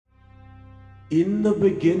In the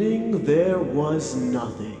beginning, there was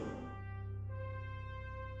nothing.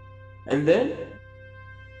 And then,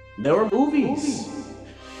 there were movies.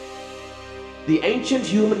 The ancient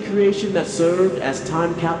human creation that served as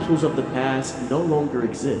time capsules of the past no longer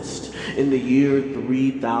exist. In the year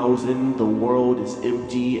 3000, the world is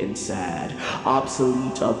empty and sad,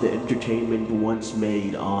 obsolete of the entertainment once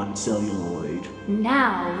made on celluloid.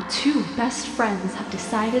 Now, two best friends have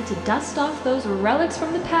decided to dust off those relics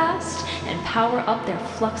from the past and power up their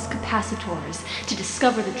flux capacitors to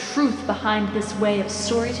discover the truth behind this way of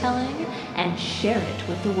storytelling and share it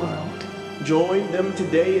with the world. Join them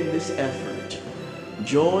today in this effort.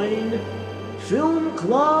 Join Film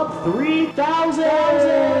Club 3000!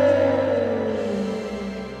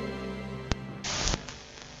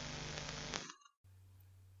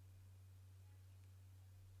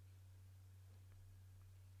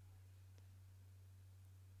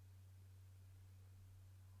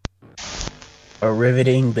 A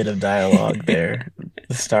riveting bit of dialogue there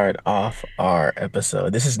to start off our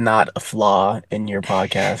episode. This is not a flaw in your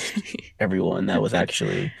podcast, everyone. That was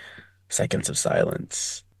actually seconds of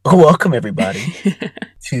silence. Welcome, everybody,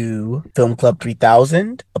 to Film Club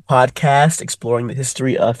 3000, a podcast exploring the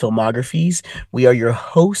history of filmographies. We are your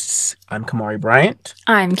hosts. I'm Kamari Bryant.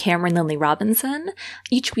 I'm Cameron Lindley Robinson.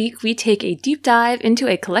 Each week, we take a deep dive into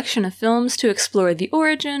a collection of films to explore the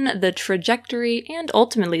origin, the trajectory, and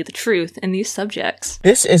ultimately the truth in these subjects.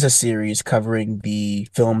 This is a series covering the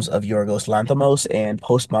films of Yorgos Lanthimos and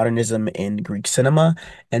postmodernism in Greek cinema.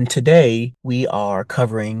 And today, we are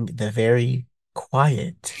covering the very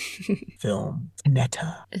quiet film,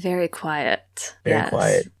 Kinetta. Very quiet. Very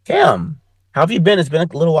quiet. Cam, how have you been? It's been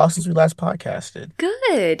a little while since we last podcasted.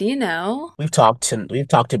 Good, you know. We've talked in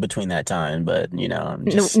between that time, but I'm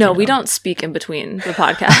just, we don't speak in between the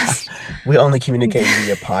podcast. We only communicate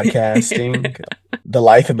via podcasting. The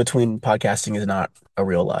life in between podcasting is not a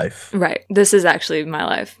real life. Right. This is actually my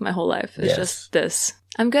life. My whole life is just this.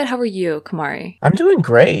 I'm good. How are you, Kamari? I'm doing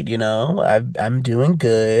great, I'm doing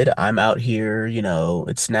good. I'm out here,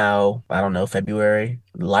 it's now, I don't know, February.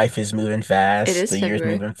 Life is moving fast. It is The February.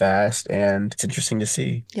 year's moving fast, and it's interesting to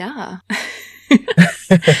see. Yeah.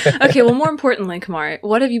 Okay, well, more importantly, Kamari,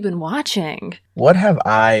 what have you been watching? What have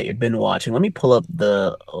I been watching? Let me pull up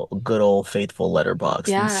the good old faithful letterbox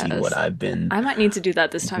and see what I've been I might need to do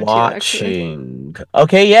that this time watching. too, actually.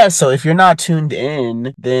 Okay, yeah, so if you're not tuned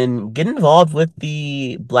in, then get involved with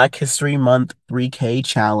the Black History Month 3K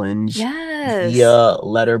challenge via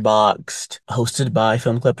Letterboxd, hosted by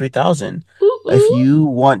Film Club 3000. If you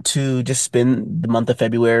want to just spend the month of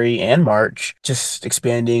February and March just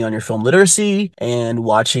expanding on your film literacy and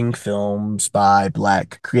watching films by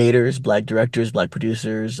Black creators, Black directors, Black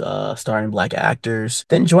producers, starring Black actors,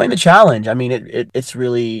 then join the challenge. I mean, it's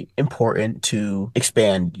really important to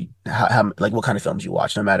expand how what kind of films you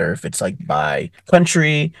watch, no matter if it's like by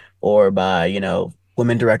country or by,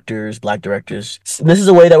 women directors, Black directors. This is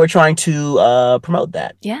a way that we're trying to promote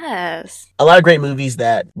that. Yes. A lot of great movies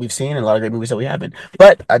that we've seen and a lot of great movies that we haven't.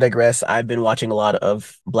 But I digress. I've been watching a lot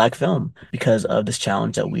of Black film because of this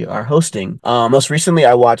challenge that we are hosting. Most recently,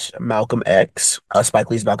 I watched Malcolm X, Spike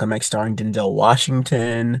Lee's Malcolm X starring Denzel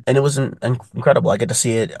Washington. And it was incredible. I get to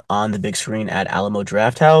see it on the big screen at Alamo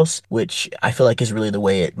Drafthouse, which I feel like is really the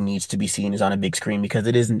way it needs to be seen, is on a big screen, because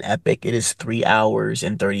it is an epic. It is 3 hours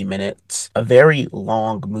and 30 minutes. A very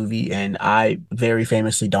long movie, and I very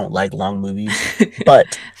famously don't like long movies,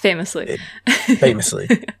 but famously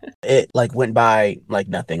it like went by like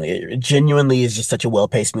nothing. It genuinely is just such a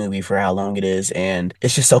well-paced movie for how long it is, and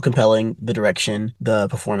it's just so compelling. The direction, the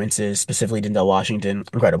performances, specifically Denzel Washington,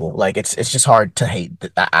 incredible. Like it's just hard to hate.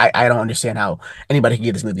 I don't understand how anybody can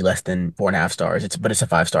give this movie less than 4.5 stars. But it's a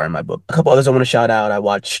 5-star in my book. A couple others I want to shout out. I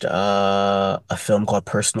watched a film called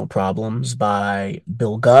Personal Problems by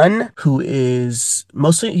Bill Gunn, who is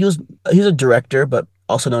mostly he's a director, but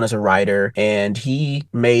also known as a writer, and he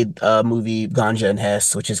made a movie Ganja and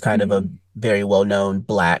Hess, which is kind of a very well-known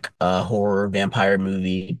Black horror vampire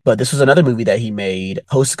movie. But this was another movie that he made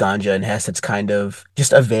post Ganja and Hess. It's kind of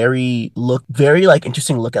just a very like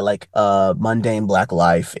interesting look at like mundane Black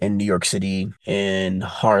life in New York City, in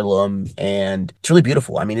Harlem, and it's really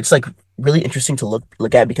beautiful. I mean, it's like really interesting to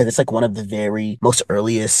look at because it's like one of the very most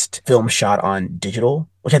earliest films shot on digital,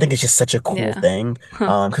 which I think is just such a cool thing.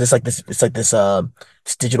 Because it's like this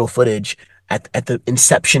digital footage at the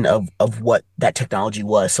inception of what that technology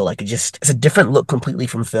was. So like it's a different look completely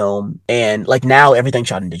from film, and like now everything's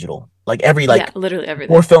shot in digital. Like literally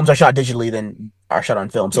everything. More films are shot digitally than are shot on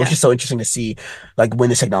film. So it's just so interesting to see like when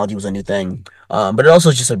this technology was a new thing. But it also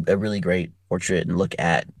is just a really great portrait and look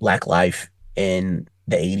at Black life in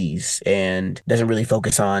the 80s and doesn't really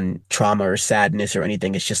focus on trauma or sadness or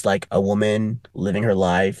anything. It's just like a woman living her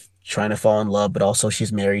life, trying to fall in love, but also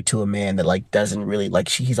she's married to a man that like doesn't really like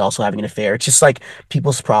he's also having an affair. It's just like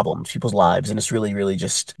people's problems, people's lives, and it's really, really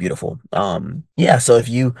just beautiful. Yeah, so if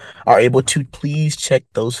you are able to, please check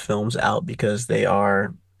those films out because they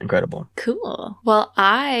are incredible. Cool. Well,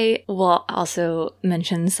 I will also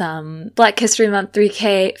mention some Black History Month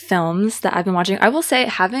 3K films that I've been watching. I will say,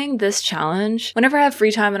 having this challenge, whenever I have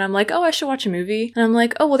free time and I'm like, oh, I should watch a movie, and I'm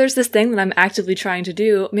like, oh, well, there's this thing that I'm actively trying to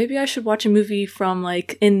do. Maybe I should watch a movie from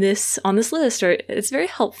like on this list, or it's very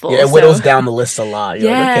helpful. Yeah, it whittles down the list a lot. You're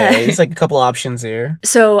like, okay, it's like a couple options here.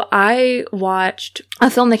 So I watched a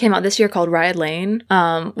film that came out this year called Riot Lane,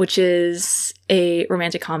 which is a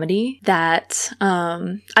romantic comedy that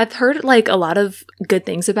I've heard like a lot of good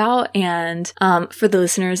things about. And for the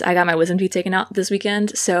listeners, I got my wisdom teeth taken out this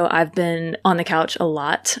weekend, so I've been on the couch a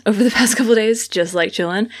lot over the past couple of days, just like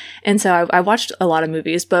chilling. And so I watched a lot of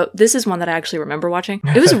movies, but this is one that I actually remember watching.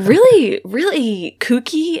 It was really, really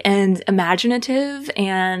kooky and imaginative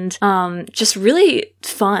and just really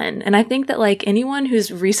fun. And I think that like anyone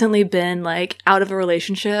who's recently been like out of a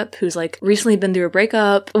relationship, who's like recently been through a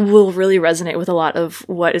breakup, will really resonate with a lot of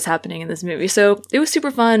what is happening in this movie. So it was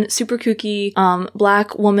super fun, super kooky,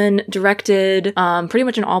 Black woman directed, pretty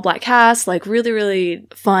much an all Black cast, like really, really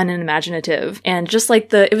fun and imaginative. And just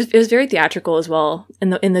like it was very theatrical as well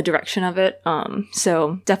in the direction of it.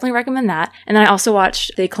 So definitely recommend that. And then I also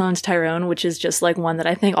watched They Cloned Tyrone, which is just like one that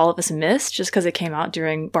I think all of us missed just because it came out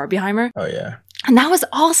during Barbieheimer. Oh yeah. And that was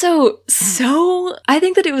also so, I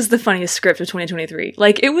think that it was the funniest script of 2023.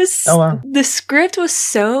 Like it was, oh, wow. The script was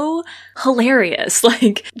so hilarious.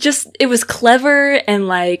 Like just, it was clever and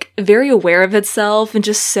like very aware of itself and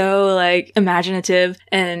just so like imaginative.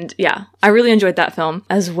 And yeah, I really enjoyed that film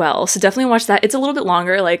as well. So definitely watch that. It's a little bit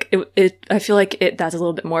longer. Like I feel like that's a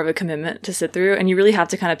little bit more of a commitment to sit through, and you really have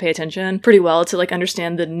to kind of pay attention pretty well to like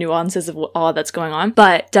understand the nuances of all that's going on.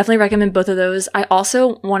 But definitely recommend both of those. I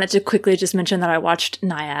also wanted to quickly just mention that I watched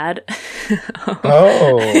Naiad.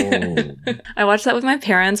 Oh. I watched that with my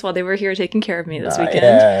parents while they were here taking care of me this weekend.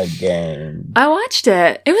 Naiad game. I watched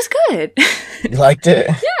it. It was good. You liked it?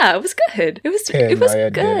 Yeah, it was good. It was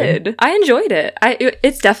good. Game. I enjoyed it.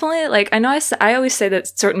 It's definitely like, I know I always say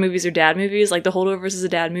that certain movies are dad movies, like The Holdovers is a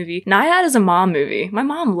dad movie. Naiad is a mom movie. My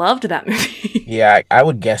mom loved that movie. Yeah, I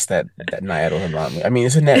would guess that Naiad was a mom movie. I mean,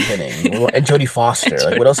 it's Annette Bening and Jodie Foster.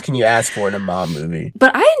 Like, what else can you ask for in a mom movie?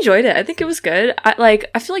 But I enjoyed it. I think it was good.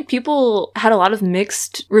 I feel like people had a lot of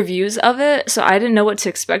mixed reviews of it, so I didn't know what to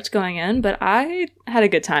expect going in, but I had a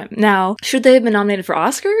good time. Now, should they have been nominated for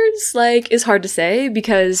Oscars? Like, it's hard to say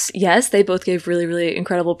because, yes, they both gave really, really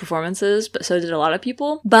incredible performances, but so did a lot of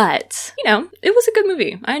people. But, you know, it was a good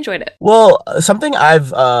movie. I enjoyed it. Well, something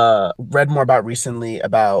I've read more about recently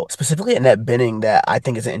about specifically Annette Bening that I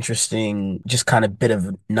think is an interesting just kind of bit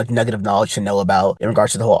of nugget of knowledge to know about in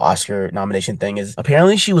regards to the whole Oscar nomination thing is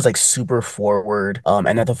apparently she was like super forward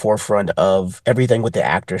and at the forefront of everything with the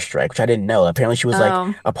actor strike, which I didn't know. Apparently she was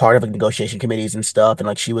like a part of like negotiation committees and stuff, and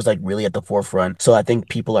like she was like really at the forefront. So I think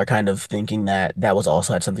people are kind of thinking that was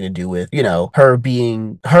also had something to do with, you know, her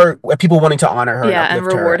people wanting to honor her and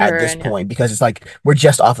uplift her at this point, because it's like we're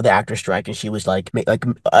just off of the actor strike and she was like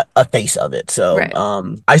a face of it. So right.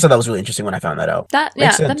 I thought that was really interesting when I found that out. That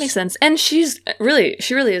makes sense. And she really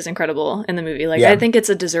is incredible in the movie. Like I think it's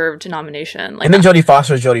a deserved nomination. Like, and then Jodie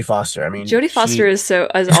Foster is Jodie Foster. I mean, Jodie Foster is so,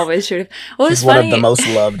 as always, she's one of the most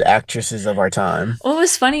loved actresses of our time. What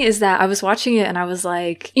was funny is that I was watching it and I was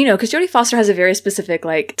like, you know, because Jodie Foster has a very specific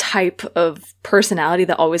like type of personality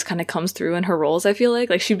that always kind of comes through in her roles. I feel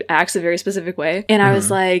like she acts a very specific way, and I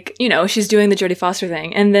was like, you know, she's doing the Jodie Foster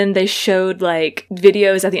thing, and then they showed like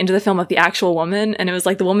videos at the end of the film of the actual woman, and it was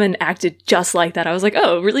like the woman acted just like that. I was like,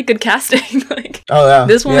 oh, really good casting. Like, oh yeah,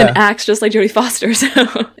 this woman acts just like Jodie Foster, so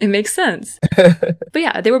it makes sense. But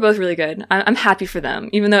yeah, they were both really good. I'm happy for them,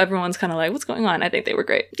 even though everyone's kind of like, what's going on? I think they were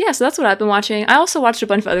great. Yeah, so that's what I've been watching. I also watched a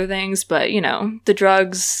bunch of other things, but you know, the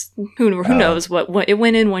drugs, who knows what it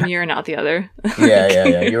went in one year and out the other.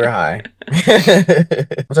 Yeah. You were high.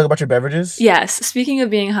 We'll talk about your beverages? Yes. Speaking of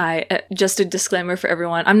being high, just a disclaimer for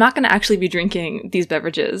everyone. I'm not going to actually be drinking these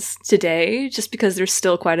beverages today, just because there's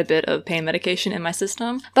still quite a bit of pain medication in my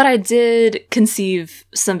system. But I did conceive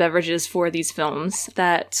some beverages for these films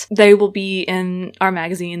that they will be in our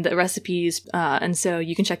magazine, the recipes, and so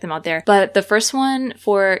you can check them out there. But the first one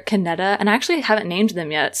for Kinetta, and I actually haven't named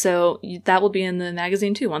them yet, so that will be in the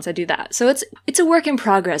magazine too once I do that. So it's a work in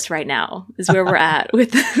progress right now, is where we're at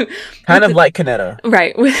with... Kind of like Kinetta.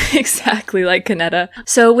 Right, exactly like Kinetta.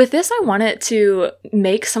 So with this, I wanted to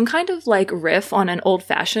make some kind of like riff on an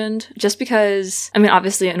old-fashioned, just because, I mean,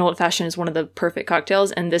 obviously an old-fashioned is one of the perfect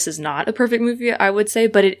cocktails, and this is not a perfect movie, I would say,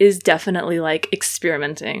 but it is definitely like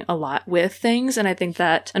experimenting a lot with things, and I think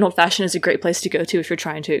that an old-fashioned is a great place to go to if you're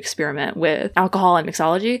trying to experiment with alcohol and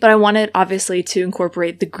mixology. But I wanted, obviously, to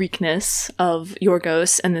incorporate the Greekness of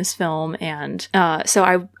Yorgos in this film, and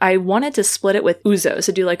so I wanted to split it with ouzo,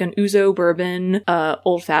 so do like an ouzo bourbon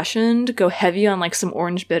old-fashioned, go heavy on like some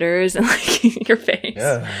orange bitters and like your face.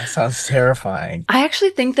 Yeah, that sounds terrifying. I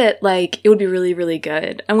actually think that like it would be really, really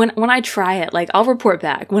good. And when I try it, like I'll report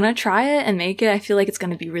back. When I try it and make it, I feel like it's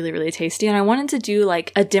going to be really, really tasty. And I wanted to do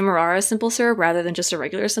like a Demerara simple syrup rather than just a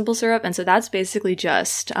regular simple syrup. And so that's basically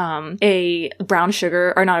just a brown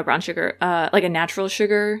sugar, or not a brown sugar, like a natural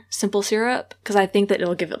sugar simple syrup, because I think that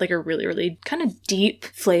it'll give it like a really, really kind of deep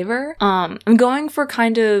flavor. I'm going for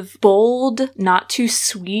kind of bold, not too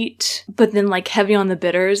sweet, but then like heavy on the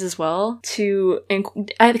bitters as well,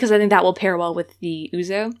 because I think that will pair well with the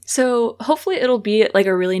ouzo. So hopefully it'll be like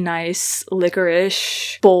a really nice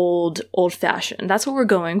licorice, bold, old-fashioned. That's what we're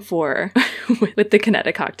going for with the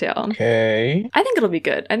Kinetta cocktail. Okay. I think it'll be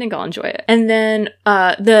good. I think I'll enjoy it. And then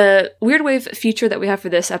the Weird Wave feature that we have for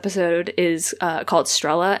this episode is called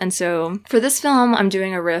Strella. And so for this film, I'm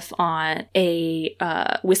doing a riff on a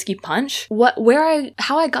whiskey punch.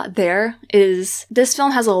 How I got there is this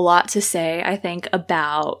film has a lot to say, I think,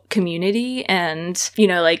 about community and, you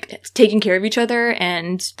know, like taking care of each other,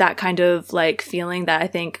 and that kind of like feeling that I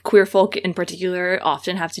think queer folk in particular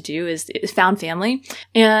often have to do is found family.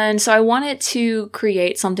 And so I wanted to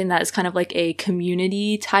create something that is kind of like a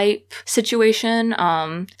community type situation,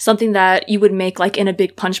 something that you would make like in a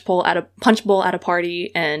big punch bowl at a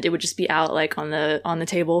party, and it would just be out like on the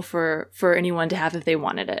table for anyone to have if they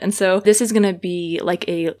wanted it. And so this is going to be like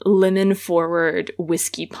a lemon forward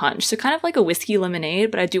whiskey punch. So kind of like a whiskey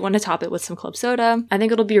lemonade, but I do want to top it with some club soda. I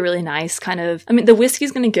think it'll be a really nice kind of, I mean, the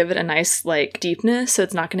whiskey's going to give it a nice like deepness, so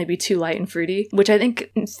it's not going to be too light and fruity, which I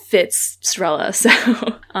think fits Strella. So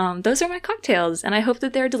those are my cocktails, and I hope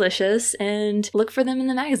that they're delicious, and look for them in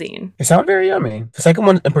the magazine. They sound very yummy. The second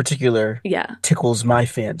one in particular, yeah, tickles my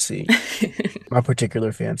fancy. My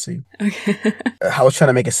particular fancy. Okay. I was trying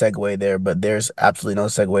to make a segue there, but there's absolutely no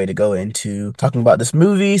segue to go into talking about this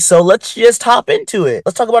movie, so let's just hop into it.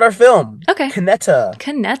 Let's talk about our film. Okay. Kinetta.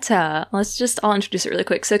 I'll introduce it really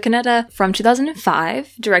quick. So Kinetta from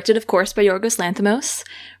 2005, directed, of course, by Yorgos Lanthimos,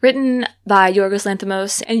 written by Yorgos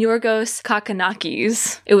Lanthimos and Yorgos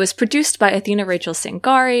Kakannakis. It was produced by Athena Rachel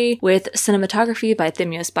Sangari, with cinematography by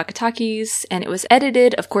Thimios Bakatakis, and it was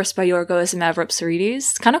edited, of course, by Yorgos Mavropsaridis.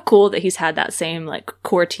 It's kind of cool that he's had that same like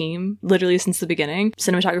core team literally since the beginning,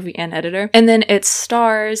 cinematography and editor. And then it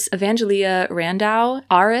stars Evangelia Randau,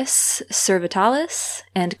 Aris Servitalis,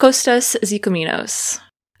 and Kostas Zikominos.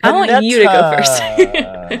 I want you to go first.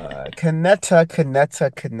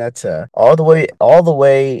 Kinetta. All the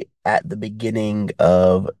way at the beginning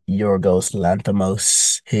of Yorgos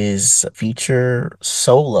Lanthimos, his feature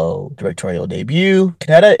solo directorial debut.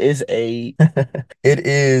 Kinetta is it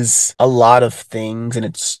is a lot of things,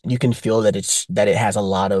 and you can feel that it has a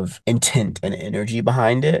lot of intent and energy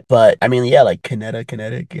behind it. But I mean, yeah, like Kinetta,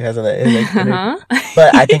 it has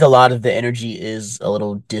but I think a lot of the energy is a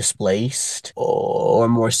little displaced, or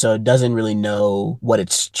more so doesn't really know what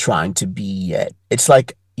it's trying to be yet. It's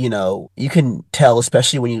like, you know, you can tell,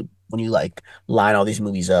 especially when you like line all these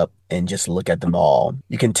movies up and just look at them all,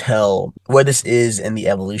 you can tell where this is in the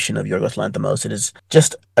evolution of Yorgos Lanthimos. It is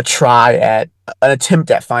just an attempt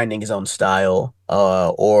at finding his own style,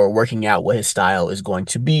 or working out what his style is going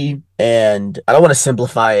to be. And I don't want to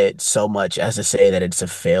simplify it so much as to say that it's a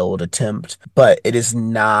failed attempt, but it is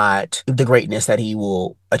not the greatness that he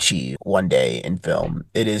will achieve one day in film.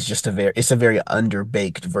 It is just it's a very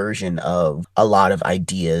underbaked version of a lot of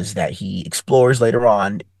ideas that he explores later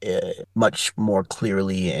on, much more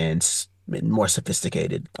clearly and more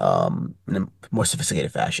sophisticated, in a more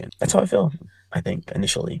sophisticated fashion. That's how I feel, I think,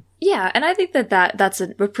 initially. Yeah, and I think that's a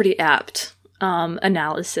pretty apt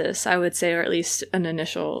analysis, I would say, or at least an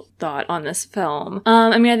initial thought on this film.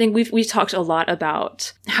 I mean, I think we talked a lot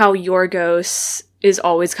about how Yorgos is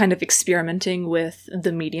always kind of experimenting with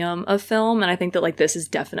the medium of film, and I think that like this is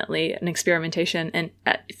definitely an experimentation, and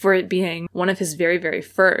for it being one of his very, very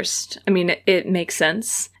first, I mean, it makes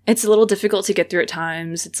sense. It's a little difficult to get through at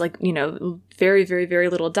times. It's like, you know, very, very, very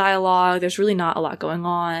little dialogue. There's really not a lot going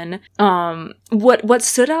on. What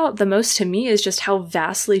stood out the most to me is just how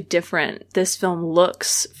vastly different this film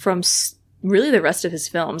looks from really the rest of his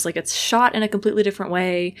films. Like, it's shot in a completely different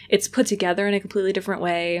way. It's put together in a completely different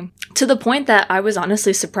way, to the point that I was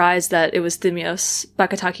honestly surprised that it was Thimios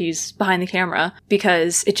Bakataki's behind the camera,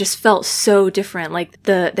 because it just felt so different. Like,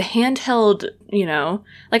 the handheld, you know,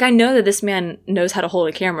 like, I know that this man knows how to hold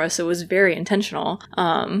a camera, so it was very intentional.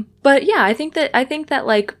 But yeah, I think that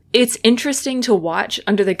like, it's interesting to watch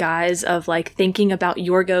under the guise of like thinking about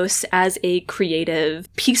Yorgos as a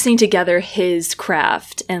creative, piecing together his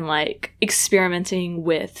craft and like experimenting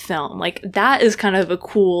with film. Like, that is kind of a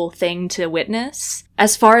cool thing to witness.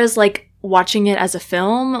 As far as like watching it as a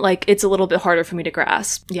film, like, it's a little bit harder for me to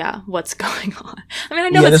grasp, what's going on. I mean, I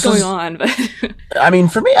know what's going on, but I mean,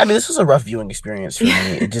 for me, this was a rough viewing experience for me.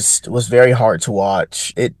 It just was very hard to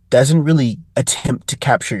watch. It doesn't really attempt to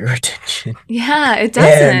capture your attention. Yeah, it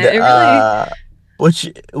doesn't. And, it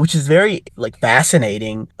really, which is very like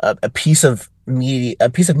fascinating. A piece of media,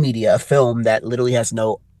 a film that literally has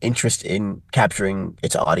no interest in capturing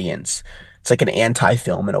its audience. It's like an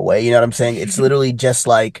anti-film in a way, you know what I'm saying? It's literally just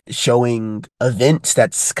like showing events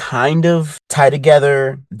that's kind of tie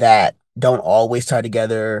together, that don't always tie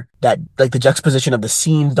together, that like the juxtaposition of the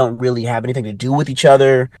scenes don't really have anything to do with each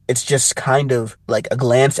other. It's just kind of like a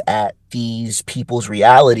glance at these people's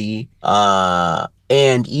reality,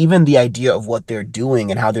 and even the idea of what they're doing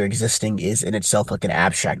and how they're existing is in itself like an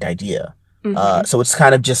abstract idea. So it's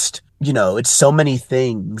kind of just, you know, it's so many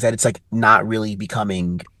things that it's like not really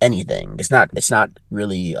becoming anything. It's not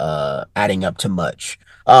really adding up to much.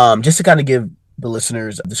 Just to kind of give the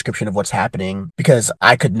listeners a description of what's happening, because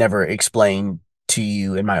I could never explain to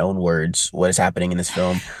you in my own words what is happening in this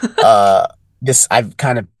film. I've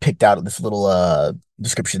kind of picked out this little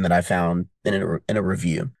description that I found in a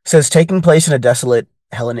review. It says, taking place in a desolate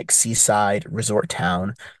Hellenic seaside resort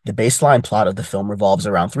town, the baseline plot of the film revolves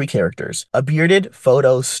around three characters: a bearded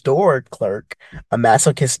photo store clerk, a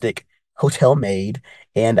masochistic hotel maid,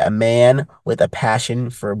 and a man with a passion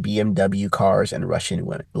for BMW cars and Russian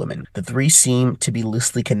women. The three seem to be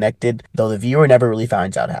loosely connected, though the viewer never really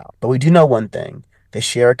finds out how. But we do know one thing: they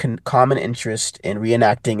share a common interest in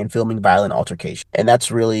reenacting and filming violent altercations. And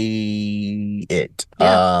that's really it.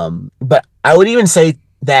 Yeah. But I would even say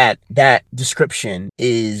that description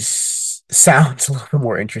sounds a little bit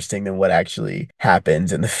more interesting than what actually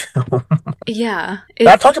happens in the film. Yeah.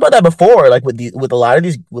 I've talked about that before, like with a lot of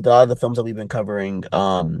the films that we've been covering,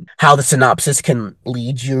 how the synopsis can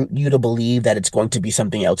lead you to believe that it's going to be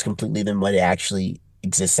something else completely than what it actually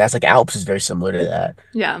exists as. Like, Alps is very similar to that.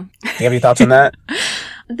 Yeah. Do you have any thoughts on that?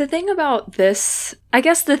 The thing about this, I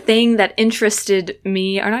guess the thing that interested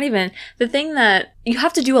me, or not even, the thing that you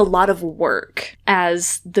have to do a lot of work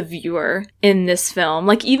as the viewer in this film.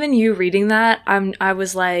 Like, even you reading that, I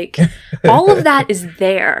was like, all of that is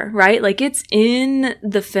there, right? Like, it's in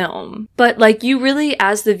the film. But like, you really,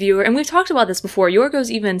 as the viewer, and we've talked about this before, Yorgos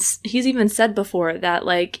he's even said before that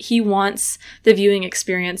like, he wants the viewing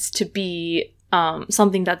experience to be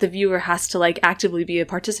something that the viewer has to like actively be a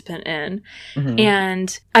participant in. Mm-hmm.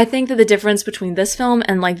 And I think that the difference between this film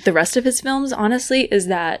and like the rest of his films, honestly, is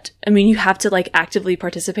that, I mean, you have to like actively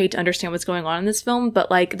participate to understand what's going on in this film, but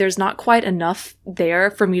like there's not quite enough there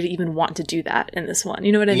for me to even want to do that in this one.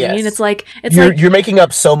 You know what I mean? It's like you're making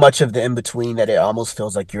up so much of the in between that it almost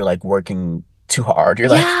feels like you're like working too hard. You're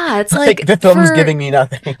it's like the film's giving me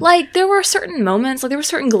nothing. Like, there were certain moments, like there were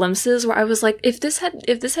certain glimpses where I was like, if this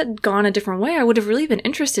had gone a different way, I would have really been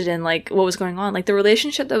interested in like what was going on. Like, the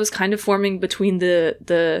relationship that was kind of forming between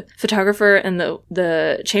the photographer and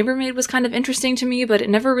the chambermaid was kind of interesting to me, but it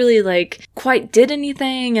never really like quite did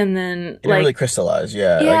anything. And then it really crystallized.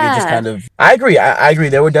 Yeah. Yeah. Like, it just kind of, I agree.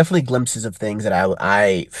 There were definitely glimpses of things that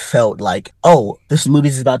I felt like, oh, this movie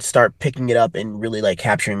is about to start picking it up and really like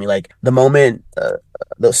capturing me. Like, the moment,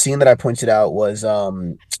 the scene that I pointed out was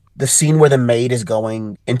the scene where the maid is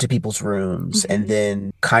going into people's rooms, mm-hmm. and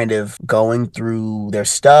then kind of going through their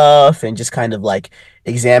stuff and just kind of like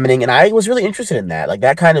examining. And I was really interested in that. Like,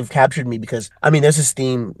 that kind of captured me because, I mean, there's this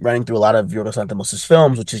theme running through a lot of Yorgos Lanthimos'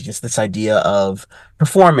 films, which is just this idea of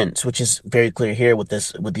performance, which is very clear here with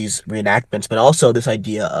these reenactments, but also this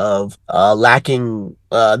idea of lacking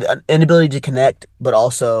the inability to connect, but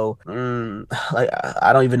also like,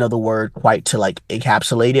 I don't even know the word quite to like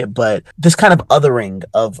encapsulate it, but this kind of othering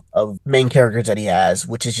of main characters that he has,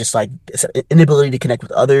 which is just like inability to connect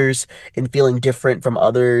with others and feeling different from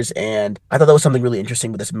others. And I thought that was something really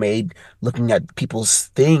interesting with this maid looking at people's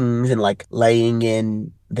things and like laying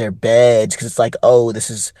in their beds, because it's like, oh, this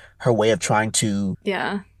is her way of trying to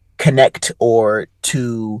connect or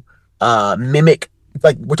to mimic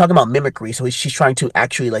like we're talking about mimicry, so she's trying to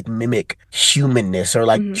actually like mimic humanness or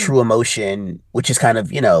like Hmm. true emotion, which is kind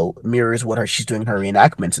of, mirrors what she's doing in her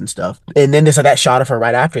reenactments and stuff. And then there's like that shot of her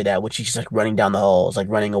right after that, which she's just like running down the halls, like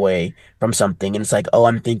running away from something. And it's like, oh,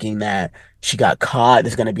 I'm thinking that she got caught.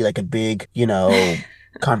 There's gonna be like a big,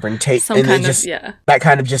 confrontation, Some and it kind of, just yeah. that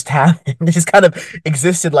kind of just happened. It just kind of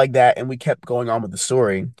existed like that, and we kept going on with the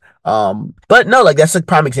story. But no, like that's a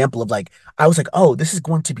prime example of like I was like, oh, this is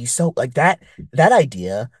going to be so like that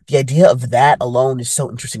idea, the idea of that alone is so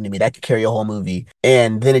interesting to me. That could carry a whole movie.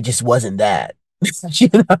 And then it just wasn't that. You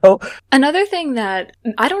know? Another thing that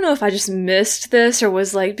I don't know if I just missed this or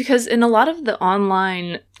was like, because in a lot of the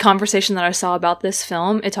online conversation that I saw about this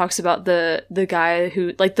film, it talks about the guy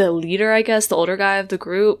who, like the leader, I guess, the older guy of the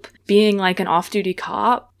group being like an off-duty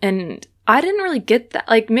cop. And I didn't really get that.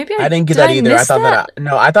 Like maybe I didn't get did that I either. I miss thought that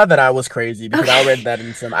that? I thought that I was crazy because I read Okay.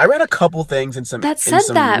 that I read a couple things That in said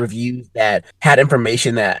some that. reviews that had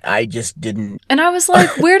information that I just didn't And I was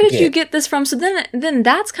like, where did you get. get this from? So then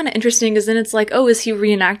that's kind of interesting because then it's like, oh, is he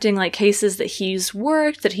reenacting like cases that he's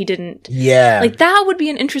worked that he didn't Yeah. like that would be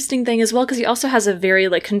an interesting thing as well because he also has a very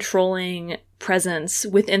like controlling presence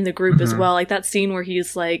within the group as Hmm. well. Like that scene where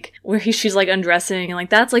she's like undressing and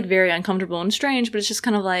like that's like very uncomfortable and strange, but it's just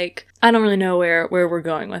kind of like I don't really know where we're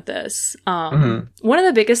going with this. Hmm. One of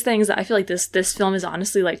the biggest things that I feel like this film is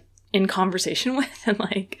honestly like in conversation with and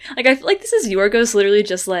like I feel like this is Yorgos literally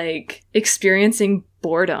just like experiencing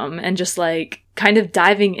boredom and just like kind of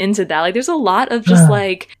diving into that. Like there's a lot of just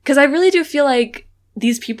like because I really do feel like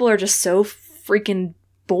these people are just so freaking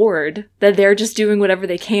bored that they're just doing whatever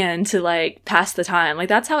they can to like pass the time. Like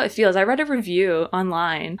that's how it feels. I read a review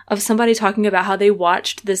online of somebody talking about how they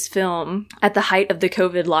watched this film at the height of the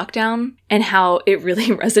COVID lockdown and how it really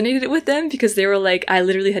resonated with them because they were like, I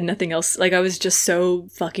literally had nothing else. Like I was just so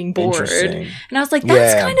fucking bored. Interesting. And I was like,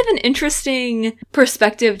 that's Yeah. kind of an interesting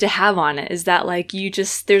perspective to have on it is that like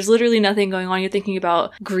there's literally nothing going on. You're thinking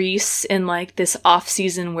about Greece in like this off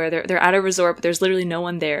season where they're at a resort, but there's literally no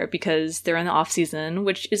one there because they're in the off season,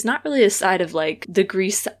 which is not really a side of like the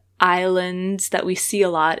Greece islands that we see a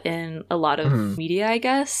lot in a lot of Mhm. media, I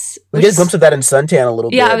guess. We Which get a glimpse of that in Suntan a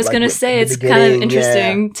little yeah, bit. I was Like gonna in say the it's kind of beginning, yeah.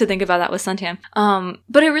 interesting to think about that with suntan.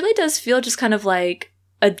 But it really does feel just kind of like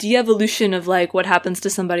a de-evolution of like what happens to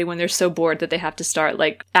somebody when they're so bored that they have to start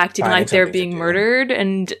like acting Finding like they're something to being do. murdered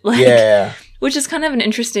and like Yeah. which is kind of an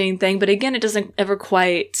interesting thing, but again, it doesn't ever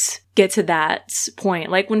quite get to that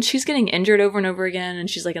point. Like when she's getting injured over and over again and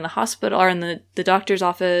she's like in the hospital or in the doctor's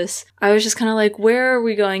office, I was just kind of like, where are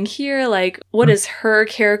we going here? Like, what is her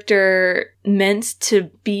character meant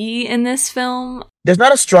to be in this film? There's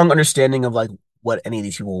not a strong understanding of like what any of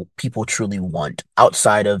these people truly want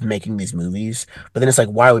outside of making these movies. But then it's like,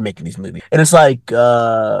 why are we making these movies? And it's like,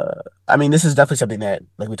 I mean, this is definitely something that,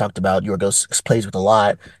 like we talked about, Yorgos plays with a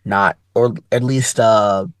lot, not, or at least,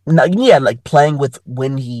 not, yeah, like playing with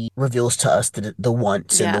when he reveals to us the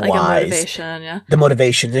wants and Yeah, the like a whys, motivation, yeah. the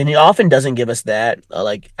motivations. And he often doesn't give us that.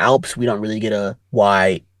 Like Alps, we don't really get a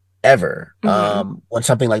why ever. Mm-hmm. When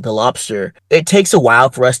something like The Lobster, it takes a while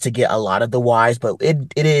for us to get a lot of the whys, but it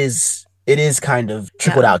is kind of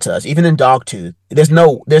trickled Yeah. out to us. Even in Dogtooth, there's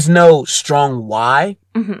no strong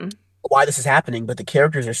Mm-hmm. why this is happening, but the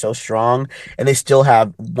characters are so strong and they still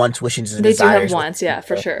have wants, wishes, and They do have desires wants, yeah,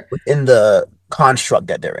 for sure. within the construct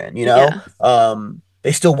that they're in, Yeah.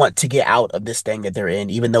 they still want to get out of this thing that they're in,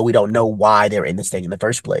 even though we don't know why they're in this thing in the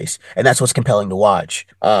first place. And that's what's compelling to watch.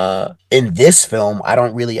 In this film,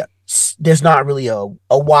 there's not really a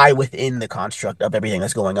why within the construct of everything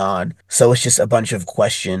that's going on. So it's just a bunch of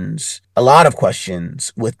questions, a lot of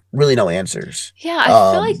questions with really no answers. Yeah,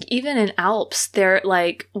 I feel like even in Alps, there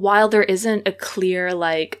like while there isn't a clear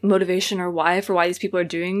like motivation or why for why these people are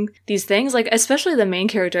doing these things, like especially the main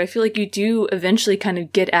character, I feel like you do eventually kind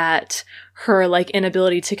of get at her like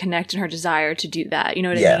inability to connect and her desire to do that. You know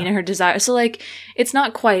what I Yeah. mean? And her desire. So like it's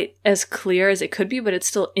not quite as clear as it could be, but it's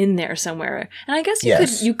still in there somewhere. And I guess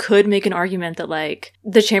Yes. you could make an argument that like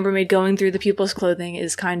the chambermaid going through the people's clothing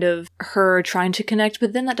is kind of her trying to connect,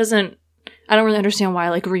 but then that doesn't I don't really understand why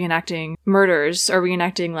like reenacting murders or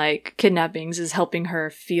reenacting like kidnappings is helping her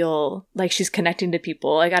feel like she's connecting to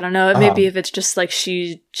people. Like I don't know, maybe if it's just like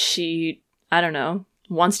she I don't know,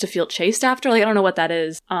 wants to feel chased after. Like I don't know what that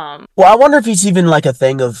is. Well, I wonder if it's even like a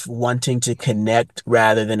thing of wanting to connect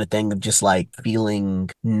rather than a thing of just like feeling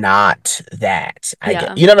not that.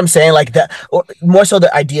 Yeah. You know what I'm saying? Like that, or more so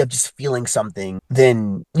the idea of just feeling something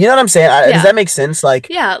than, you know what I'm saying? Yeah. Does that make sense? Like,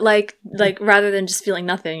 Yeah, like rather than just feeling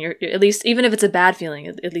nothing, you're at least even if it's a bad feeling,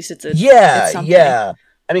 at least it's yeah, it's something. yeah.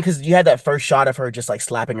 I mean, because you had that first shot of her just like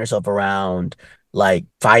slapping herself around, like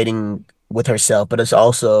fighting with herself, but it's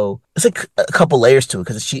like a couple layers to it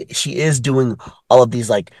because she is doing all of these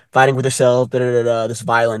like fighting with herself, this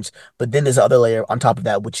violence, but then there's other layer on top of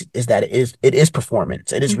that, which is that it is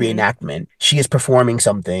performance, it is reenactment. She is performing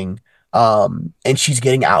something, and she's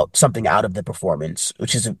getting out something out of the performance,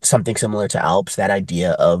 which is something similar to Alps, that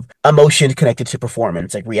idea of emotion connected to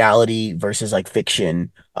performance, like reality versus like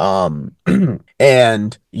fiction.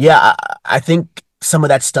 And yeah, I think some of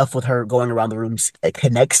that stuff with her going around the rooms, it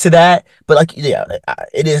connects to that, but like, yeah,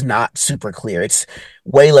 it is not super clear. It's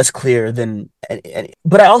way less clear than,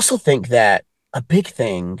 but I also think that a big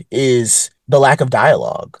thing is the lack of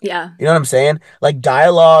dialogue. Yeah. You know what I'm saying? Like,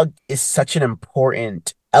 dialogue is such an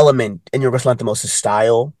important element in Yorgos Lanthimos'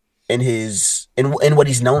 style, in what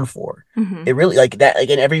he's known for. It really, like that, like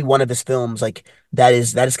in every one of his films, like that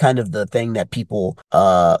is kind of the thing that people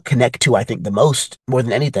connect to, I think, the most, more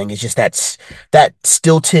than anything, is just that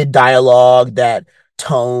stilted dialogue, that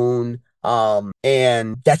tone,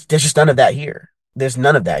 and there's just none of that here. There's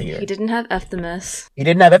none of that here. He didn't have Efthimus. He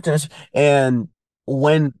didn't have Eptimus, and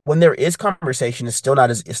when there is conversation, it's still not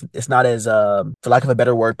as, it's not as, for lack of a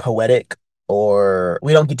better word, poetic, or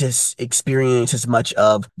we don't get to experience as much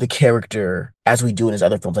of the character as we do in his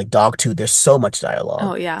other films. Like Dogtooth, there's so much dialogue.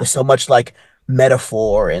 Oh yeah. There's so much like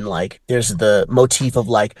metaphor, and like there's the motif of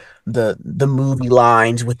like the movie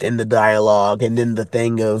lines within the dialogue, and then the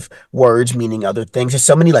thing of words meaning other things. There's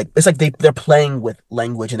so many, like, it's like they're playing with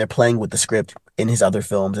language and they're playing with the script in his other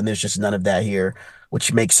films, and there's just none of that here,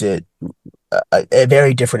 which makes it a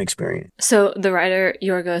very different experience. So the writer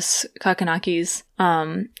Yorgos Kakanakis,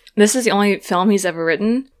 this is the only film he's ever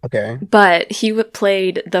written. Okay. But he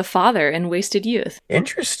played the father in Wasted Youth.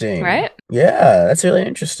 Interesting. Right? Yeah, that's really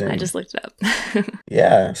interesting. I just looked it up.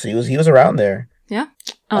 Yeah, so he was around there. Yeah.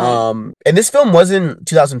 And this film was in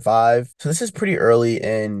 2005, so this is pretty early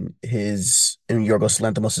in Yorgos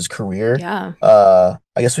Lanthimos' career. Yeah. I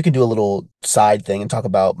guess we can do a little side thing and talk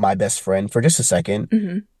about My Best Friend for just a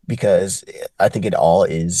second, because I think it all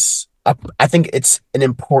is. I think it's an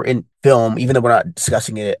important film, even though we're not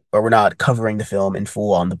discussing it, or we're not covering the film in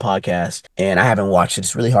full on the podcast. And I haven't watched it.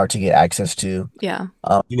 It's really hard to get access to. Yeah.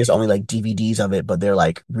 I think there's only like DVDs of it, but they're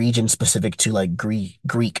like region specific to like Greek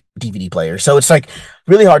DVD players. So it's like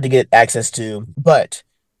really hard to get access to. But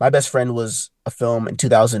My Best Friend was a film in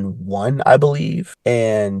 2001, I believe,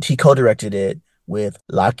 and he co-directed it with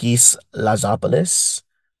Lakis Lazopoulos.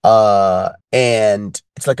 And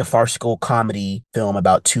it's like a farcical comedy film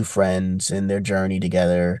about two friends and their journey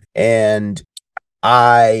together. And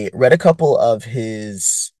I read a couple of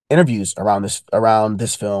his interviews around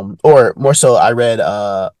this film, or more so, I read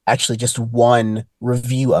actually just one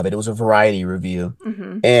review of it. It was a Variety review,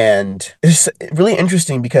 and it's really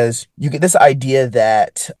interesting because you get this idea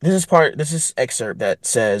that this excerpt that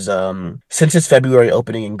says, since its February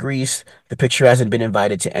opening in Greece, the picture hasn't been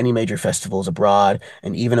invited to any major festivals abroad,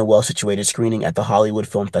 and even a well-situated screening at the Hollywood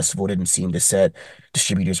Film Festival didn't seem to set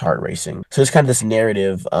distributors' heart racing. So it's kind of this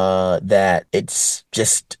narrative that it's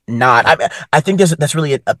just not. I think that's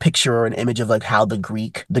really a picture or an image of like how the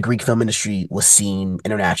Greek film industry was seen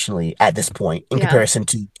internationally at this point, in comparison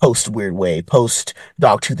to post Weird Way, post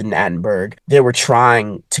Dogtooth and Attenberg. They were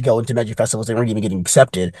trying to go into major festivals. They weren't even getting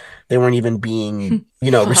accepted. They weren't even being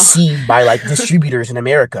received by like distributors in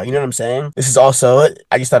America. You know what I'm saying? This is also,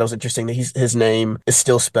 I just thought it was interesting that his name is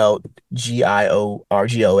still spelled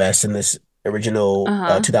Giorgos in this original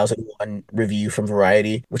 2001 review from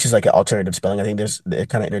Variety, which is like an alternative spelling. I think they're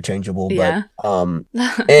kind of interchangeable, but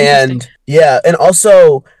and yeah, and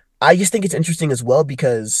also I just think it's interesting as well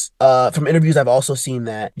because from interviews I've also seen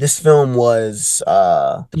that this film was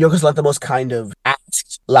Yorgos Lanthimos kind of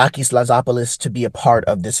asked Lakis Lazopoulos to be a part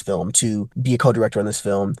of this film, to be a co-director on this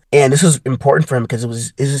film, and this was important for him because it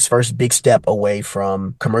was his first big step away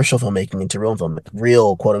from commercial filmmaking into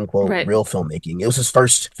real quote unquote real filmmaking. It was his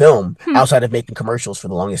first film outside of making commercials for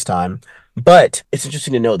the longest time. But it's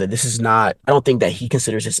interesting to note that this is not, I don't think that he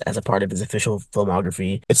considers this as a part of his official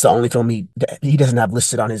filmography. It's the only film he doesn't have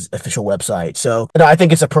listed on his official website. So, I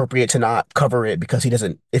think it's appropriate to not cover it because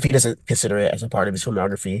if he doesn't consider it as a part of his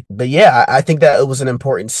filmography. But yeah, I think that it was an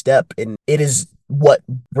important step, and it is what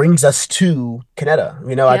brings us to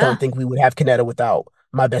Kinetta. I don't think we would have Kinetta without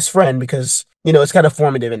My Best Friend because, it's kind of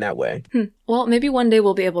formative in that way. Well, maybe one day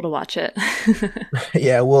we'll be able to watch it.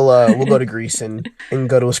 Yeah, we'll go to Greece and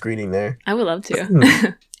go to a screening there. I would love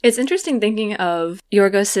to. It's interesting thinking of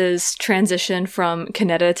Yorgos's transition from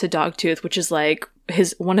Kinetta to Dogtooth, which is like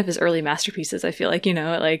one of his early masterpieces. I feel like,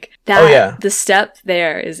 like that. Oh, yeah. The step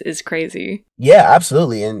there is crazy. Yeah,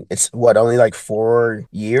 absolutely. And it's only like 4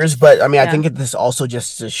 years, but I mean, I think this also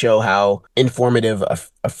just to show how informative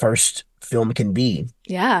a first film can be.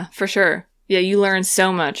 Yeah, for sure. Yeah, you learn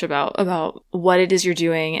so much about what it is you're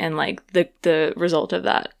doing and like the result of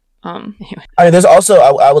that. Anyway. I mean, there's also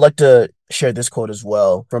I would like to share this quote as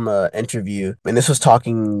well from an interview, and this was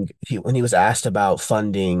when he was asked about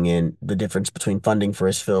funding and the difference between funding for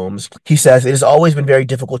his films. He says, "It has always been very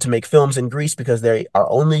difficult to make films in Greece because they are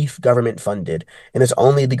only government funded, and it's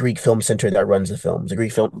only the Greek Film Center that runs the films. The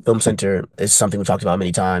Greek Film Center is something we've talked about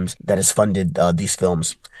many times that has funded these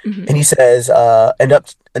films." Mm-hmm. And he says, and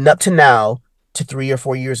up to now, to 3 or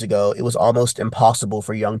 4 years ago, it was almost impossible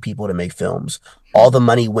for young people to make films. All the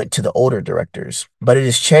money went to the older directors. But it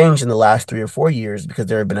has changed in the last 3 or 4 years because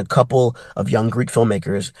there have been a couple of young Greek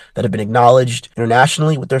filmmakers that have been acknowledged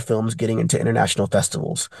internationally with their films getting into international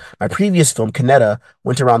festivals. My previous film, Kinetta,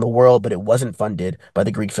 went around the world, but it wasn't funded by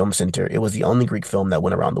the Greek Film Center. It was the only Greek film that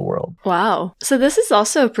went around the world. Wow. So this is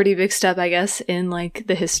also a pretty big step, I guess, in like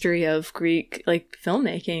the history of Greek like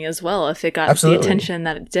filmmaking as well, if it got Absolutely. the attention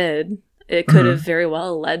that it did. It could have very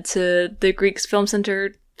well led to the Greek Film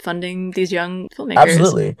Center funding these young filmmakers.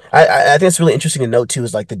 Absolutely. I think it's really interesting to note too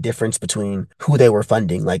is like the difference between who they were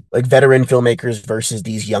funding, like veteran filmmakers versus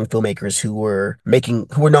these young filmmakers who were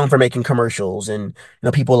known for making commercials, and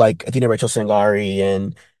people like Athena Rachel Sangari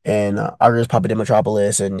and Argyros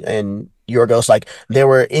Papadimotropoulos and Yorgos, like they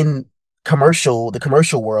were in the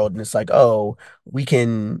commercial world, and it's like, oh, we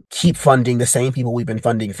can keep funding the same people we've been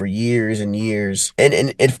funding for years and years. And in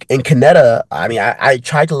Kinetta, I mean, I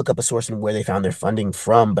tried to look up a source and where they found their funding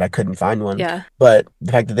from, but I couldn't find one. Yeah. But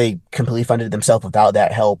the fact that they completely funded it themselves without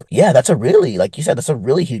that help, yeah, that's a really, like you said, that's a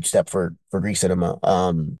really huge step for Greek cinema.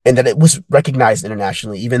 And that it was recognized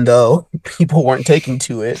internationally, even though people weren't taking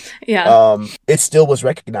to it. Yeah. It still was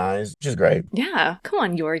recognized, which is great. Yeah. Come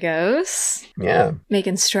on, Yorgos. Yeah.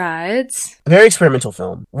 Making strides. Very experimental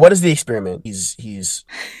film. What is the experiment he's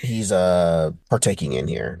partaking in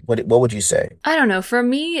here? What would you say? I don't know. For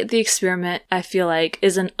me, the experiment, I feel like,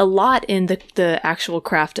 isn't a lot in the actual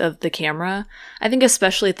craft of the camera. I think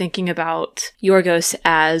especially thinking about Yorgos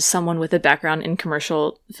as someone with a background in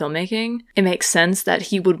commercial filmmaking, it makes sense that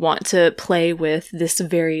he would want to play with this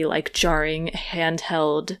very like jarring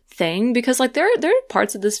handheld thing, because like there are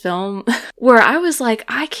parts of this film where I was like,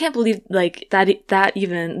 I can't believe like that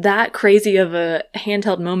even that crazy of a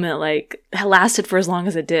handheld moment like lasted for as long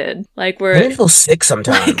as it did. Like where I feel sick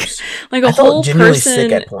sometimes. Like a whole person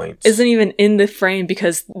sick at points. Isn't even in the frame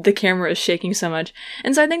because the camera is shaking so much.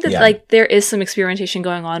 And so I think that like there is some experimentation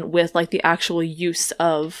going on with like the actual use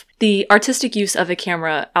of the artistic use of a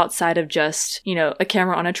camera outside of just, a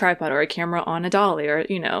camera on a tripod or a camera on a dolly or,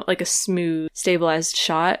 like a smooth, stabilized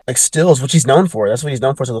shot. Like stills, which he's known for. That's what he's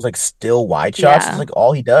known for. So those like still wide shots. It's like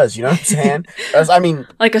all he does. You know what I'm saying? I mean,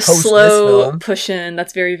 like a slow push in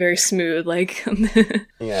that's very, very smooth. Like,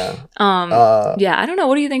 yeah. Yeah. I don't know.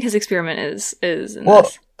 What do you think his experiment is in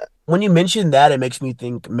this? When you mention that, it makes me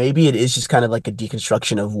think maybe it is just kind of like a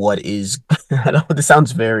deconstruction of what is. I know this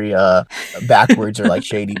sounds very backwards or like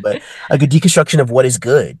shady, but like a deconstruction of what is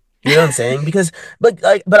good. You know what I'm saying? Because, but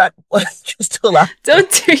I just to allow. Don't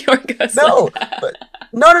do Yorgos. No, like that. but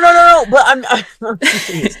no. But I'm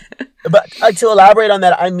serious. But to elaborate on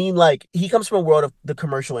that, I mean, like, he comes from a world of the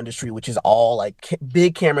commercial industry, which is all like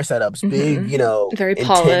big camera setups, big, very intense,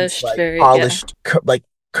 polished, like, very polished, like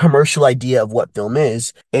commercial idea of what film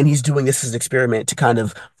is. And he's doing this as an experiment to kind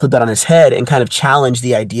of flip that on his head and kind of challenge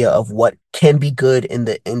the idea of what can be good in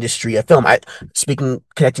the industry of film.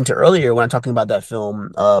 Connecting to earlier when I'm talking about that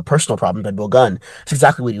film, Personal Problem by Bill Gunn, it's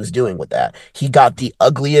exactly what he was doing with that. He got the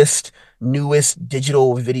ugliest, newest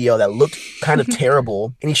digital video that looked kind of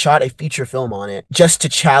terrible, and he shot a feature film on it just to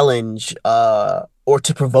challenge or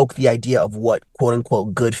to provoke the idea of what quote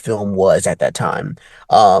unquote good film was at that time.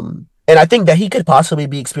 And I think that he could possibly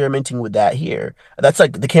be experimenting with that here. That's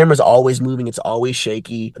like the camera's always moving, it's always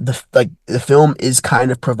shaky. The film is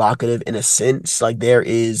kind of provocative in a sense. Like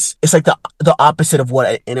it's like the opposite of what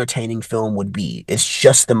an entertaining film would be. It's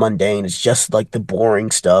just the mundane, it's just like the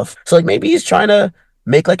boring stuff. So like maybe he's trying to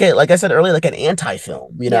make like I said earlier, like an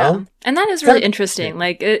anti-film, you know? Yeah. And that is really interesting.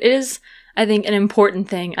 Like it is I think, an important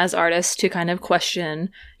thing as artists to kind of question,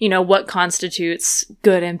 you know, what constitutes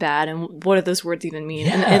good and bad, and what do those words even mean,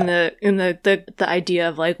 and the idea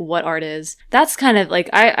of like what art is. That's kind of like,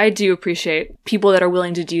 I do appreciate people that are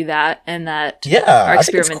willing to do that and that are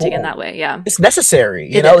experimenting in that way. Yeah, it's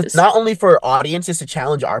necessary. You know, it's not only for audiences to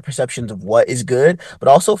challenge our perceptions of what is good, but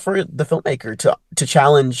also for the filmmaker to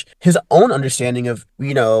challenge his own understanding of,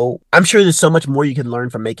 you know, I'm sure there's so much more you can learn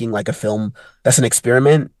from making like a film that's an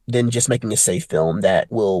experiment than just making a safe film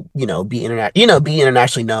that will, you know, be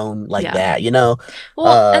internationally known like that, you know?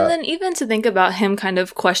 Well, and then even to think about him kind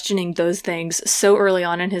of questioning those things so early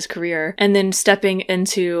on in his career, and then stepping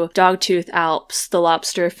into Dogtooth, Alps, The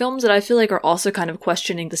Lobster, films that I feel like are also kind of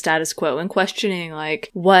questioning the status quo and questioning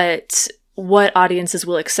like what audiences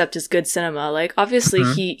will accept as good cinema. Like, obviously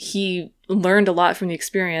he learned a lot from the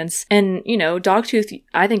experience, and, you know, Dogtooth,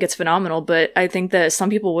 I think it's phenomenal, but I think that some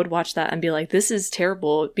people would watch that and be like, this is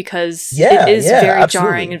terrible, because it is very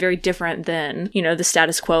jarring and very different than, you know, the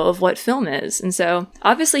status quo of what film is. And so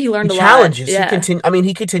obviously he learned a lot.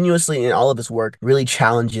 He continuously in all of his work really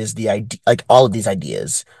challenges the idea, like all of these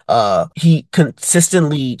ideas. He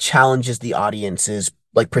consistently challenges the audience's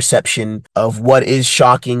like perception of what is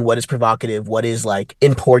shocking, what is provocative, what is like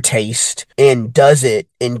in poor taste, and does it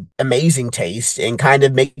in amazing taste, and kind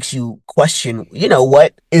of makes you question, you know,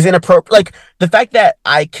 what is inappropriate. Like the fact that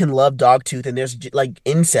I can love Dogtooth and there's like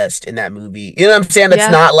incest in that movie, you know what I'm saying?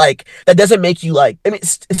 That's not like, that doesn't make you like, I mean,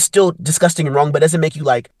 it's still disgusting and wrong, but it doesn't make you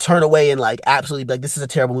like turn away and like absolutely like, this is a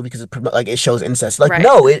terrible movie because it shows incest. Like,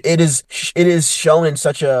 no, it is shown in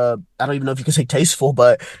such a, I don't even know if you can say tasteful,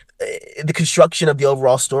 but the construction of the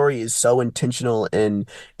overall story is so intentional and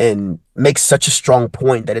makes such a strong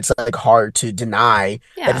point that it's like hard to deny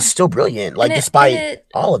that it's still brilliant, like, despite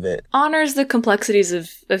all of it. Honors the complexities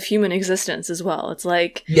of human existence as well. It's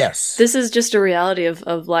like, yes, this is just a reality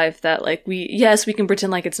of life that like we can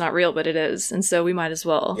pretend like it's not real, but it is, and so we might as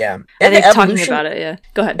well. And I think talking about it,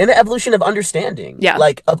 go ahead. And the evolution of understanding,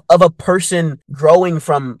 like of a person growing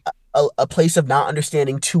from a place of not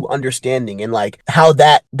understanding to understanding, and like how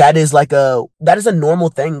that is a normal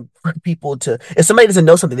thing for people to, if somebody doesn't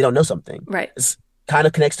know something, they don't know something. Right. It's kind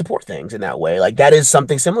of connects to poor things in that way. Like that is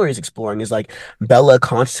something similar he's exploring, is like Bella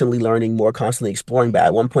constantly learning more, constantly exploring, but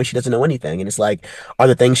at one point she doesn't know anything. And it's like, are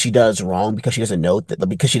the things she does wrong because she doesn't know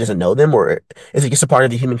them, or is it just a part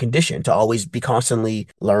of the human condition to always be constantly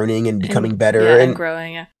learning and becoming better and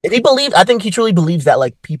growing? And I think he truly believes that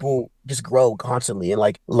like people just grow constantly and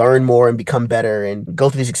like learn more and become better and go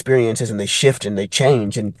through these experiences, and they shift and they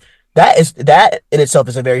change, and that in itself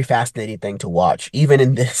is a very fascinating thing to watch, even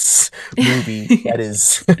in this movie that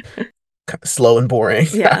is slow and boring.